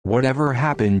Whatever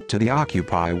happened to the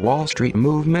Occupy Wall Street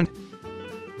movement?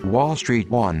 Wall Street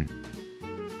won.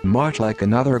 Much like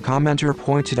another commenter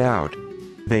pointed out,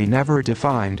 they never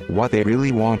defined what they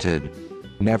really wanted,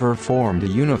 never formed a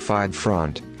unified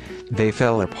front. They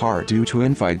fell apart due to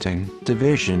infighting,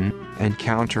 division, and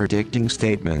contradicting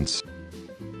statements.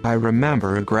 I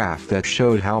remember a graph that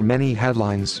showed how many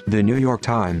headlines the New York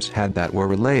Times had that were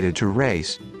related to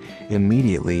race.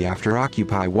 Immediately after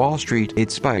Occupy Wall Street,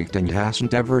 it spiked and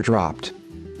hasn't ever dropped.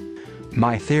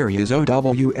 My theory is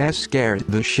OWS scared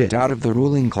the shit out of the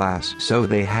ruling class, so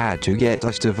they had to get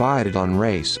us divided on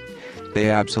race. They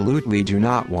absolutely do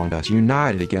not want us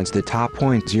united against the top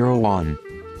 0.01.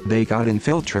 They got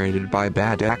infiltrated by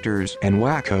bad actors and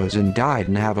wackos and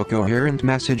didn't have a coherent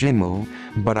message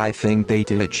but I think they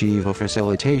did achieve a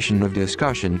facilitation of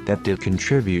discussion that did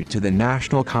contribute to the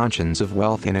national conscience of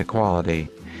wealth inequality.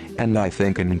 And I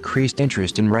think an increased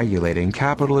interest in regulating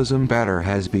capitalism better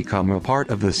has become a part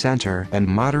of the center and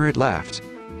moderate left.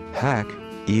 Heck,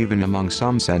 even among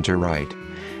some center-right.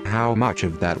 How much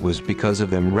of that was because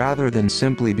of them rather than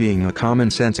simply being a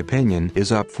common-sense opinion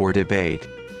is up for debate.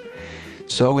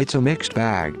 So it's a mixed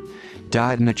bag.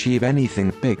 Didn't achieve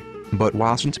anything big, but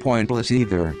wasn't pointless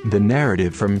either. The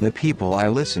narrative from the people I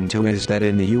listen to is that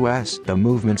in the US the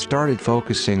movement started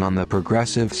focusing on the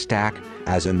progressive stack,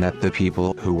 as in that the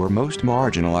people who were most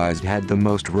marginalized had the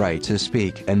most right to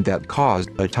speak, and that caused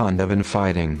a ton of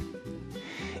infighting.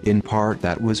 In part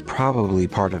that was probably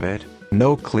part of it.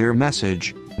 No clear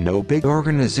message, no big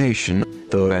organization,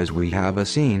 though as we have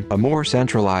seen, a more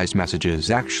centralized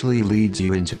messages actually leads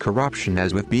you into corruption,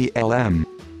 as with BLM.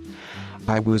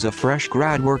 I was a fresh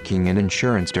grad working in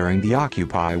insurance during the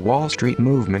Occupy Wall Street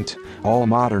movement. All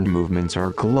modern movements are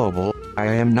global. I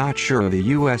am not sure the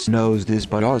US knows this,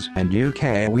 but Oz and UK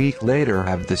a week later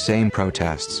have the same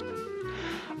protests.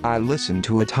 I listen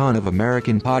to a ton of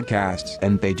American podcasts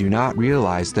and they do not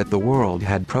realize that the world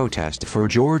had protest for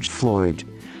George Floyd.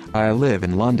 I live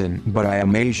in London, but I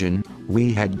am Asian.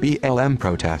 We had BLM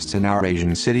protests in our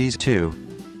Asian cities too.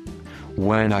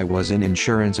 When I was in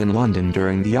insurance in London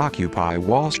during the Occupy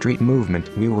Wall Street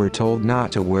movement, we were told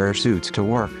not to wear suits to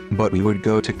work, but we would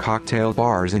go to cocktail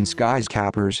bars and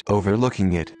skyscrapers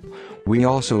overlooking it. We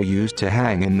also used to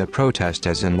hang in the protest,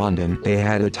 as in London they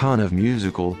had a ton of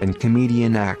musical and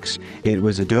comedian acts. It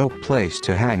was a dope place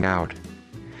to hang out.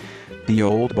 The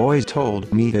old boys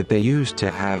told me that they used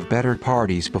to have better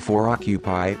parties before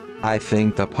Occupy. I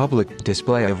think the public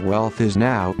display of wealth is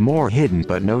now more hidden,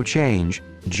 but no change,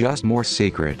 just more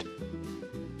secret.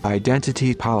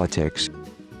 Identity politics.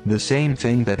 The same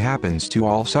thing that happens to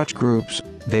all such groups,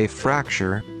 they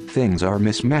fracture, things are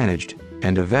mismanaged,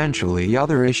 and eventually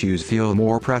other issues feel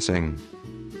more pressing.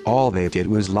 All they did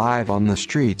was live on the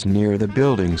streets near the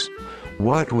buildings.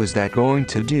 What was that going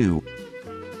to do?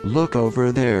 Look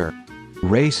over there.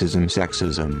 Racism,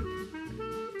 sexism.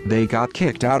 They got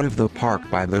kicked out of the park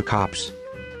by the cops.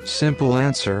 Simple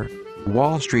answer: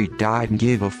 Wall Street didn't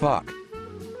give a fuck.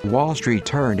 Wall Street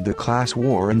turned the class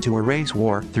war into a race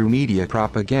war through media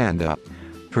propaganda.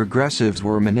 Progressives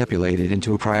were manipulated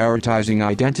into prioritizing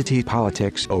identity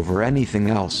politics over anything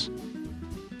else.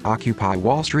 Occupy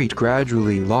Wall Street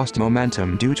gradually lost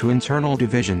momentum due to internal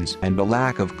divisions and a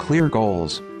lack of clear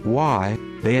goals. Why?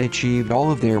 They achieved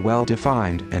all of their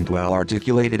well-defined and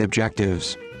well-articulated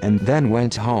objectives, and then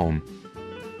went home.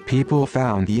 People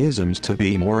found the isms to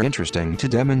be more interesting to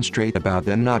demonstrate about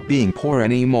them not being poor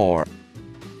anymore.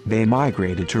 They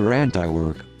migrated to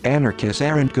anti-work. Anarchists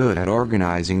aren't good at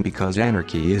organizing because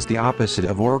anarchy is the opposite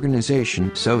of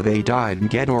organization, so they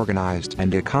didn't get organized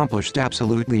and accomplished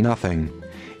absolutely nothing.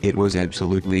 It was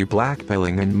absolutely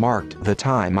blackpilling and marked the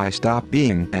time I stopped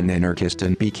being an anarchist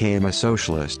and became a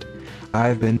socialist.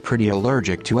 I've been pretty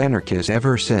allergic to anarchists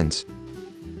ever since.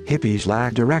 Hippies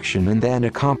lack direction and then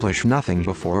accomplish nothing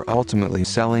before ultimately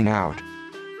selling out.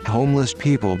 Homeless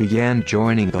people began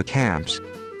joining the camps.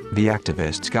 The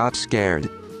activists got scared.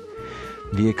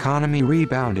 The economy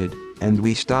rebounded, and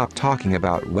we stopped talking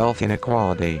about wealth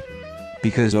inequality.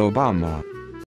 Because Obama